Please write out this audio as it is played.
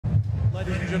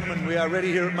Ladies and gentlemen, we are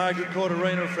ready here at Margaret Court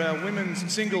Arena for our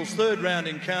women's singles third round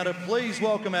encounter. Please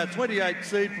welcome our 28th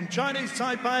seed from Chinese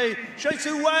Taipei, Hsieh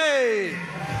Su-Wei.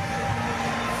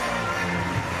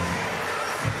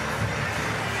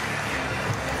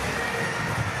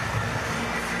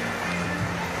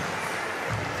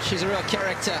 She's a real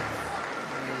character.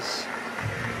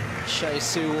 Hsieh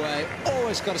Su-Wei,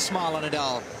 always got a smile on her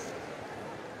doll.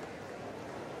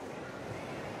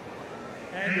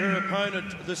 And her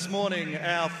opponent this morning,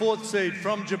 our fourth seed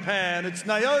from Japan, it's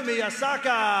Naomi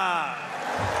Osaka.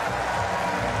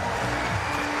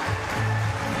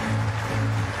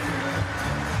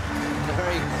 A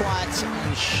very quiet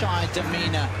and shy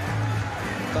demeanor,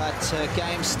 but her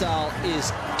game style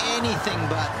is anything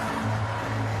but.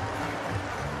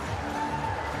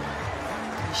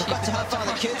 We've got to help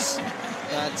other kids,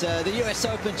 but the US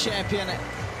Open champion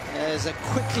has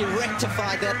quickly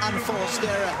rectified that unforced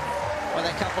error with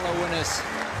a couple of winners.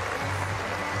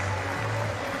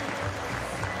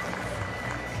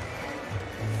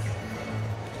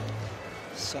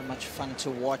 So much fun to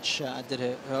watch. I did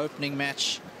her opening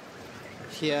match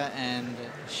here, and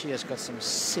she has got some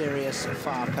serious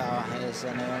firepower, as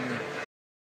Naomi